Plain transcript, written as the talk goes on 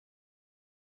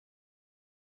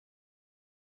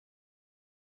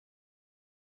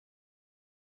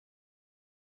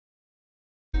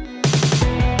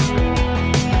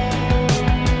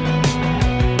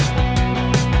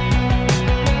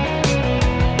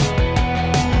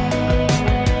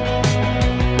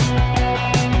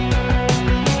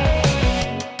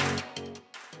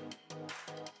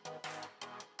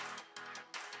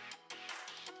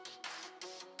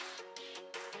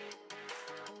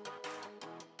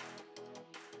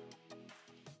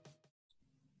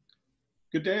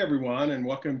Good day, everyone, and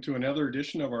welcome to another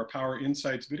edition of our Power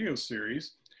Insights video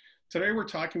series. Today, we're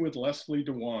talking with Leslie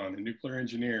Dewan, a nuclear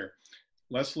engineer.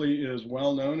 Leslie is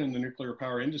well known in the nuclear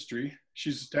power industry.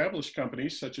 She's established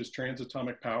companies such as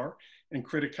Transatomic Power and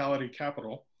Criticality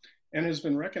Capital, and has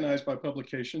been recognized by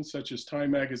publications such as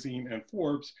Time Magazine and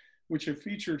Forbes, which have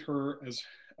featured her as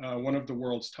one of the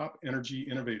world's top energy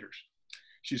innovators.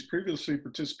 She's previously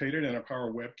participated in a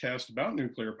power webcast about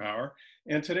nuclear power,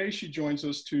 and today she joins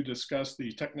us to discuss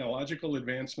the technological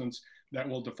advancements that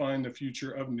will define the future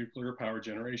of nuclear power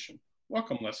generation.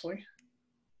 Welcome, Leslie.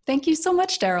 Thank you so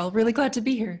much, Darrell. Really glad to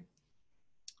be here.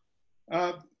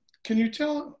 Can you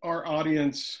tell our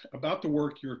audience about the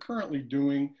work you're currently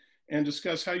doing and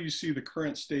discuss how you see the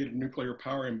current state of nuclear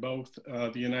power in both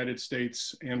the United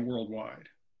States and worldwide?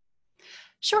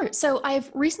 Sure. So I've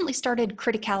recently started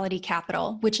Criticality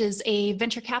Capital, which is a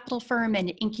venture capital firm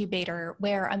and incubator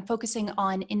where I'm focusing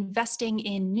on investing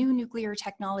in new nuclear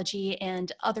technology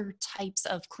and other types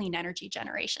of clean energy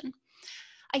generation.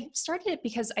 I started it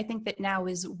because I think that now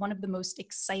is one of the most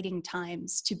exciting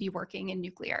times to be working in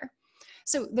nuclear.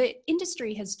 So the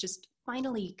industry has just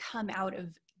finally come out of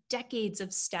decades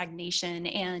of stagnation,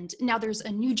 and now there's a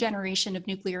new generation of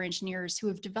nuclear engineers who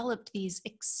have developed these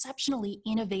exceptionally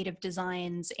innovative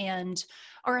designs and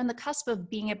are on the cusp of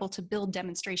being able to build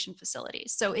demonstration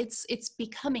facilities. So it's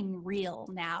becoming real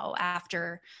now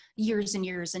after years and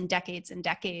years and decades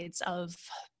of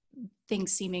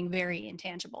things seeming very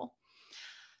intangible.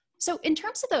 So in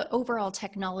terms of the overall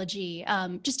technology,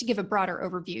 just to give a broader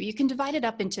overview, you can divide it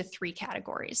up into three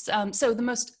categories. So the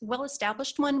most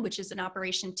well-established one, which is in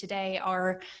operation today,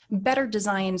 are better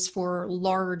designs for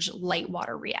large light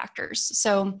water reactors.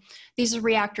 So these are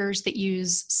reactors that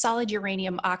use solid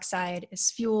uranium oxide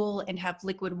as fuel and have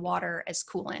liquid water as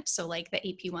coolant. So like the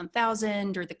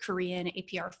AP1000 or the Korean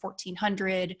APR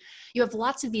 1400. You have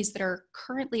lots of these that are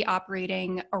currently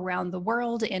operating around the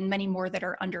world and many more that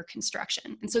are under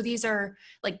construction. And so these are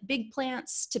like big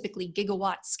plants, typically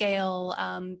gigawatt scale,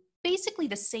 basically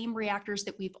the same reactors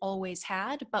that we've always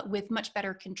had, but with much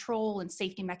better control and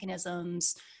safety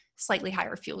mechanisms, slightly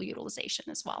higher fuel utilization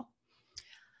as well.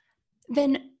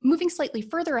 Then moving slightly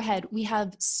further ahead, we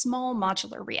have small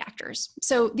modular reactors.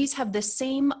 So these have the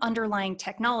same underlying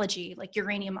technology like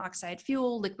uranium oxide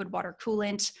fuel, liquid water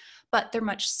coolant, but they're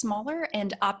much smaller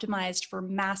and optimized for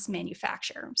mass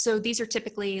manufacture. So these are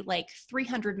typically like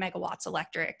 300 megawatts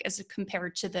electric as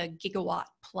compared to the gigawatt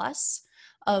plus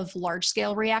of large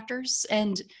scale reactors.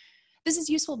 And this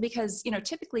is useful because,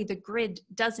 typically the grid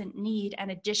doesn't need an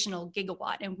additional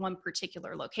gigawatt in one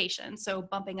particular location. So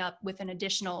bumping up with an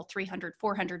additional 300,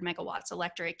 400 megawatts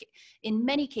electric in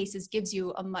many cases gives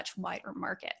you a much wider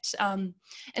market. And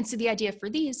so the idea for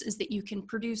these is that you can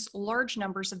produce large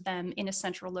numbers of them in a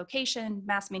central location,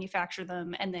 mass manufacture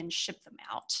them, and then ship them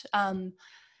out.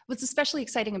 What's especially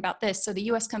exciting about this, so the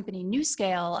US company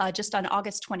NuScale, just on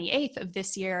August 28th of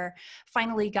this year,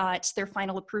 finally got their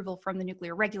final approval from the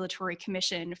Nuclear Regulatory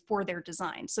Commission for their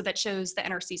design. So that shows the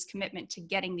NRC's commitment to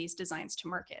getting these designs to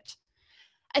market.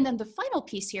 And then the final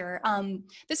piece here,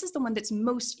 this is the one that's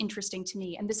most interesting to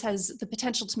me, and this has the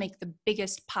potential to make the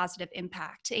biggest positive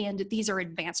impact, and these are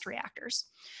advanced reactors.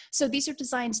 So these are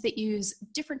designs that use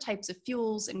different types of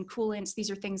fuels and coolants.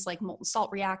 These are things like molten salt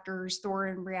reactors,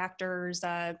 thorium reactors,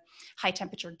 high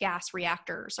temperature gas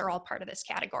reactors are all part of this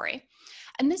category.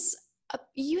 And this,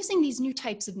 using these new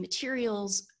types of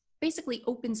materials basically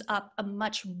opens up a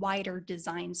much wider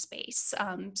design space.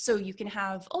 So you can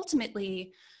have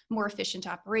ultimately more efficient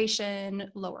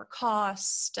operation, lower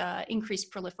cost,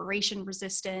 increased proliferation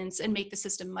resistance, and make the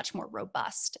system much more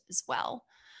robust as well.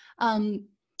 And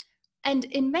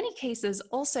in many cases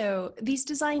also, these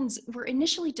designs were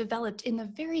initially developed in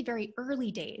the very, very early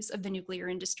days of the nuclear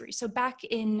industry. So back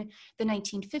in the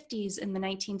 1950s and the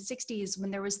 1960s,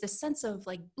 when there was this sense of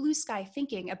like blue sky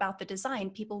thinking about the design,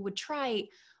 people would try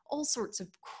all sorts of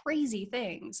crazy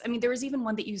things. I mean, there was even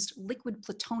one that used liquid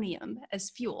plutonium as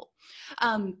fuel,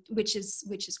 which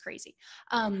is crazy.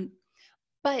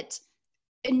 But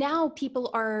now people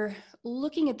are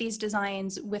looking at these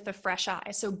designs with a fresh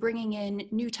eye. So bringing in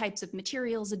new types of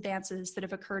materials advances that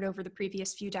have occurred over the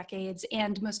previous few decades,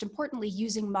 and most importantly,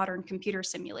 using modern computer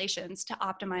simulations to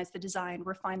optimize the design,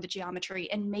 refine the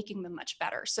geometry, and making them much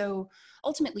better. So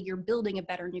ultimately, you're building a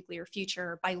better nuclear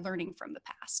future by learning from the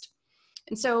past.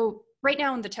 And so right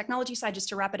now on the technology side, just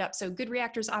to wrap it up, so good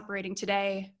reactors operating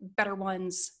today, better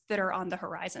ones that are on the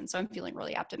horizon. So I'm feeling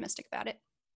really optimistic about it.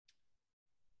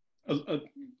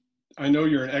 I know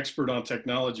you're an expert on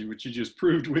technology, which you just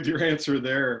proved with your answer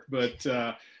there, but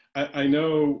I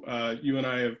know you and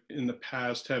I have in the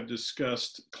past have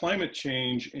discussed climate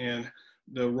change and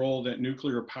the role that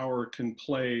nuclear power can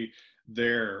play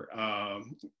there,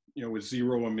 with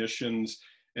zero emissions.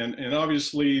 And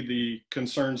obviously the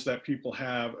concerns that people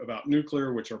have about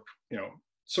nuclear, which are,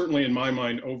 certainly in my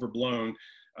mind overblown.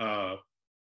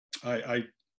 I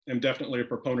am definitely a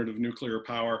proponent of nuclear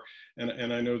power,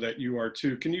 and I know that you are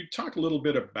too. Can you talk a little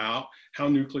bit about how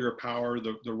nuclear power,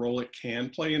 the role it can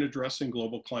play in addressing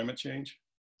global climate change?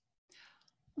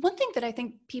 One thing that I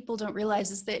think people don't realize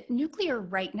is that nuclear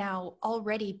right now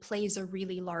already plays a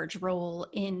really large role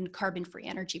in carbon-free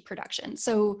energy production.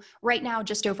 So right now,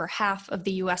 just over half of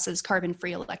the US's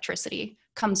carbon-free electricity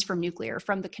comes from nuclear,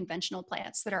 from the conventional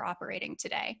plants that are operating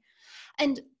today.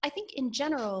 And I think in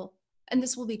general, and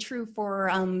this will be true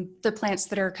for the plants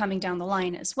that are coming down the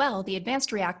line as well, the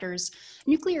advanced reactors,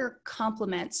 nuclear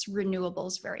complements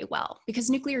renewables very well because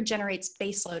nuclear generates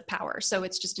baseload power. So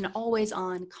it's just an always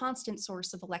on, constant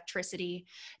source of electricity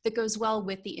that goes well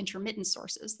with the intermittent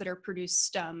sources that are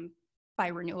produced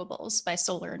by renewables, by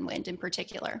solar and wind in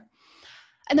particular.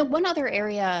 And then one other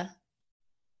area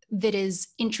that is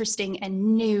interesting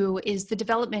and new is the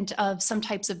development of some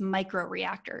types of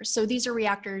microreactors. So these are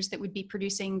reactors that would be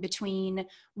producing between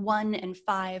 1 and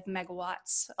 5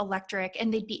 megawatts electric,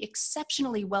 and they'd be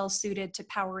exceptionally well suited to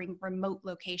powering remote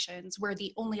locations where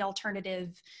the only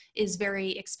alternative is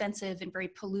very expensive and very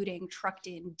polluting trucked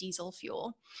in diesel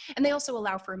fuel. And they also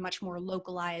allow for a much more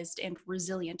localized and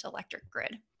resilient electric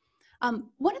grid.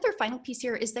 One other final piece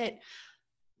here is that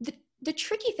the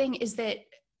tricky thing is that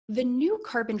the new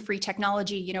carbon-free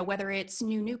technology, whether it's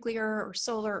new nuclear or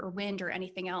solar or wind or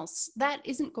anything else, that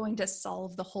isn't going to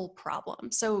solve the whole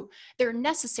problem. So they're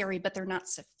necessary, but they're not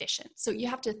sufficient. So you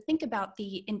have to think about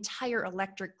the entire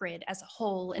electric grid as a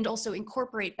whole and also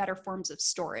incorporate better forms of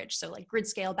storage. So like grid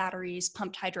scale batteries,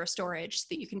 pumped hydro storage, so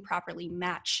that you can properly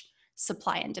match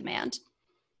supply and demand.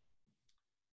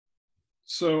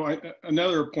 So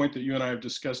another point that you and I have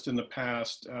discussed in the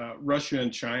past, Russia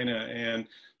and China and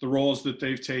the roles that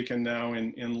they've taken now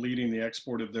in leading the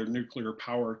export of their nuclear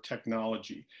power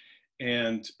technology.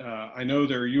 And I know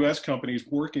there are US companies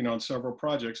working on several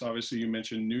projects. Obviously, you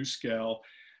mentioned NuScale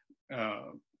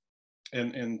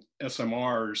and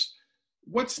SMRs.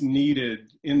 What's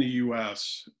needed in the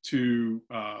US to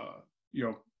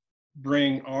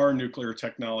bring our nuclear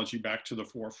technology back to the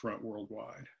forefront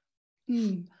worldwide?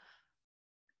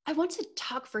 I want to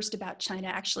talk first about China,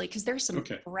 actually, because there's some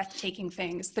breathtaking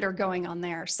things that are going on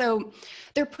there. So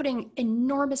they're putting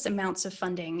enormous amounts of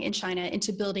funding in China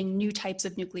into building new types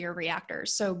of nuclear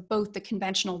reactors. So both the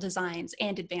conventional designs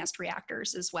and advanced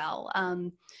reactors as well.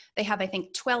 They have, I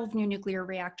think, 12 new nuclear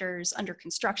reactors under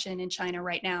construction in China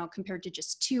right now, compared to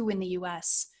just 2 in the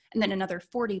US, and then another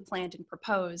 40 planned and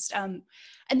proposed. And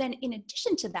then in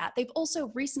addition to that, they've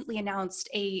also recently announced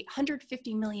a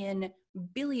 $150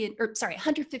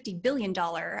 billion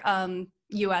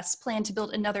US plan to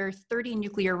build another 30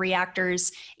 nuclear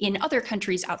reactors in other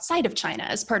countries outside of China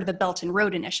as part of the Belt and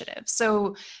Road Initiative.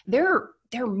 So they're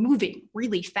moving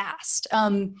really fast.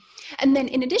 And then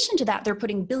in addition to that, they're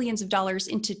putting billions of dollars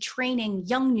into training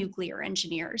young nuclear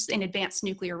engineers in advanced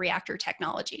nuclear reactor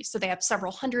technology. So they have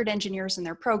several hundred engineers in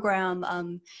their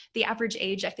program. The average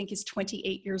age, I think, is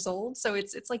 28 years old. So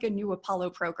it's like a new Apollo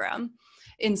program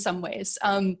in some ways.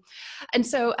 And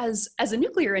so as a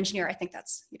nuclear engineer, I think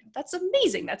that's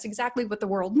amazing. That's exactly what the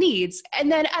world needs.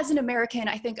 And then as an American,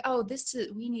 I think,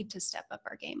 we need to step up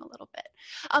our game a little bit.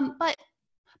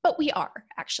 But we are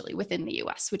actually within the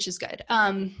US, which is good.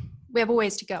 We have a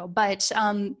ways to go, but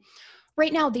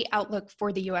right now the outlook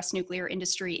for the US nuclear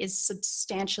industry is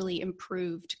substantially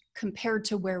improved compared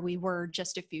to where we were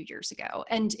just a few years ago.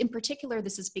 And in particular,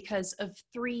 this is because of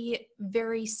 3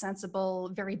 very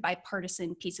sensible, very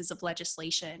bipartisan pieces of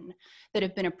legislation that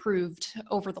have been approved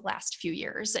over the last few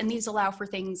years. And these allow for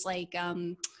things like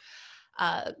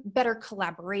better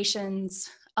collaborations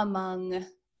among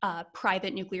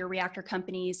private nuclear reactor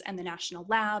companies and the national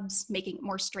labs, making it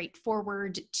more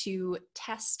straightforward to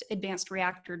test advanced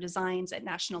reactor designs at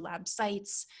national lab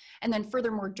sites, and then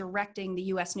furthermore directing the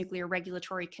US Nuclear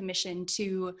Regulatory Commission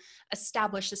to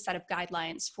establish a set of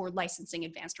guidelines for licensing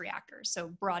advanced reactors, so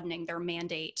broadening their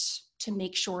mandate to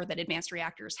make sure that advanced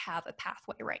reactors have a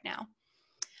pathway right now.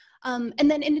 And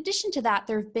then in addition to that,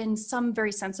 there have been some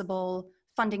very sensible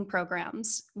funding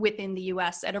programs within the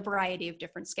US at a variety of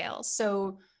different scales.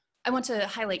 So I want to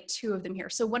highlight two of them here.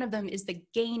 So one of them is the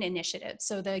GAIN initiative,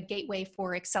 so the Gateway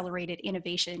for Accelerated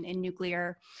Innovation in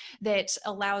Nuclear, that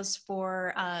allows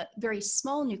for very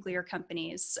small nuclear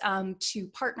companies to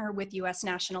partner with US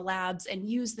national labs and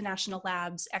use the national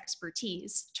labs'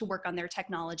 expertise to work on their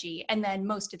technology. And then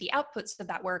most of the outputs of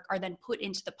that work are then put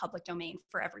into the public domain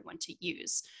for everyone to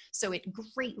use. So it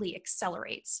greatly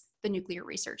accelerates the nuclear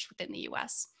research within the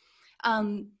US.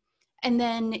 And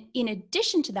then in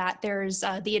addition to that, there's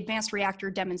the Advanced Reactor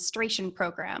Demonstration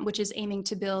Program, which is aiming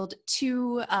to build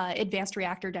 2 advanced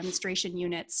reactor demonstration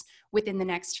units within the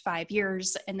next 5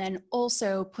 years, and then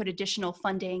also put additional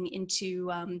funding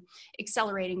into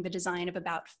accelerating the design of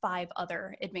about 5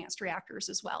 other advanced reactors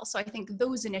as well. So I think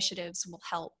those initiatives will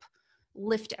help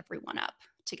lift everyone up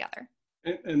together.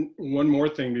 And one more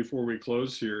thing before we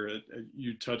close here,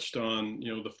 you touched on,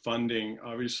 the funding.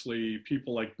 Obviously,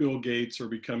 people like Bill Gates are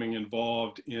becoming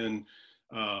involved in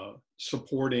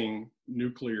supporting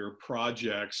nuclear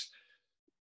projects.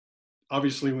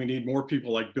 Obviously, we need more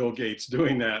people like Bill Gates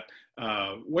doing that.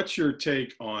 What's your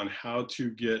take on how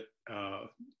to get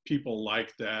people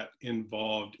like that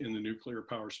involved in the nuclear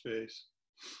power space?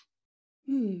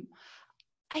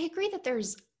 I agree that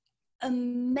there's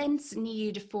immense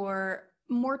need for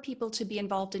more people to be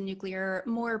involved in nuclear,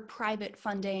 more private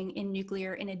funding in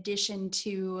nuclear in addition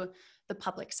to the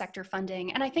public sector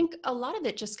funding. And I think a lot of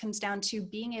it just comes down to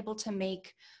being able to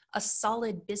make a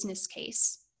solid business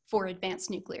case for advanced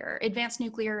nuclear. Advanced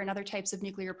nuclear and other types of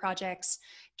nuclear projects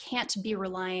can't be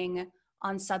relying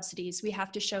on subsidies. We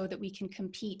have to show that we can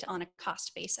compete on a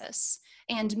cost basis.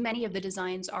 And many of the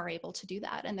designs are able to do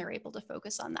that, and they're able to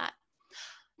focus on that.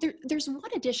 There's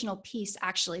one additional piece,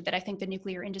 actually, that I think the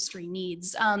nuclear industry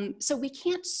needs. So we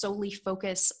can't solely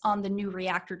focus on the new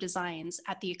reactor designs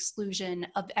at the exclusion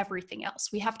of everything else.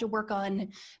 We have to work on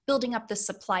building up the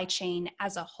supply chain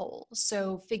as a whole.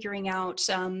 So figuring out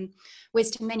ways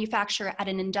to manufacture at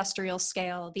an industrial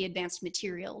scale the advanced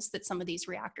materials that some of these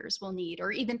reactors will need,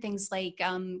 or even things like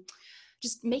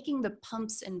just making the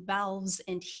pumps and valves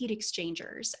and heat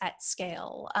exchangers at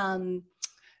scale.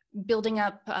 Building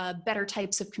up better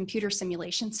types of computer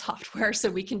simulation software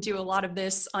so we can do a lot of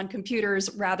this on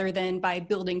computers rather than by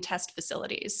building test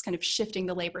facilities, kind of shifting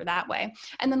the labor that way.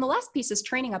 And then the last piece is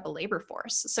training up a labor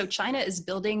force. So China is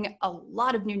building a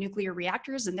lot of new nuclear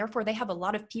reactors, and therefore they have a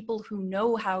lot of people who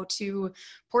know how to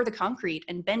pour the concrete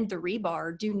and bend the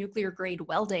rebar, do nuclear grade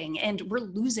welding, and we're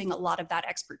losing a lot of that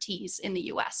expertise in the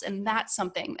US. And that's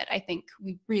something that I think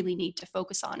we really need to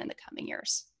focus on in the coming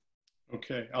years.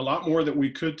 Okay, a lot more that we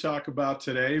could talk about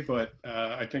today, but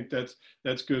I think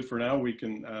that's good for now. We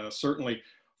can certainly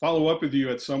follow up with you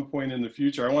at some point in the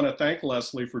future. I want to thank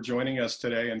Leslie for joining us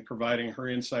today and providing her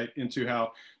insight into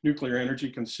how nuclear energy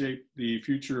can shape the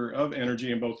future of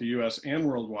energy in both the US and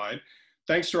worldwide.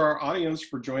 Thanks to our audience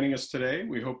for joining us today.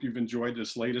 We hope you've enjoyed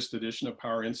this latest edition of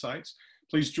Power Insights.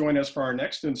 Please join us for our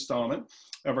next installment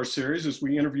of our series as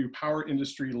we interview power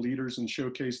industry leaders and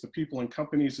showcase the people and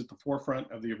companies at the forefront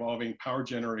of the evolving power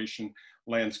generation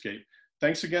landscape.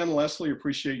 Thanks again, Leslie.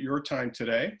 Appreciate your time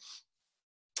today.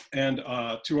 And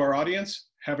to our audience,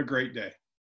 have a great day.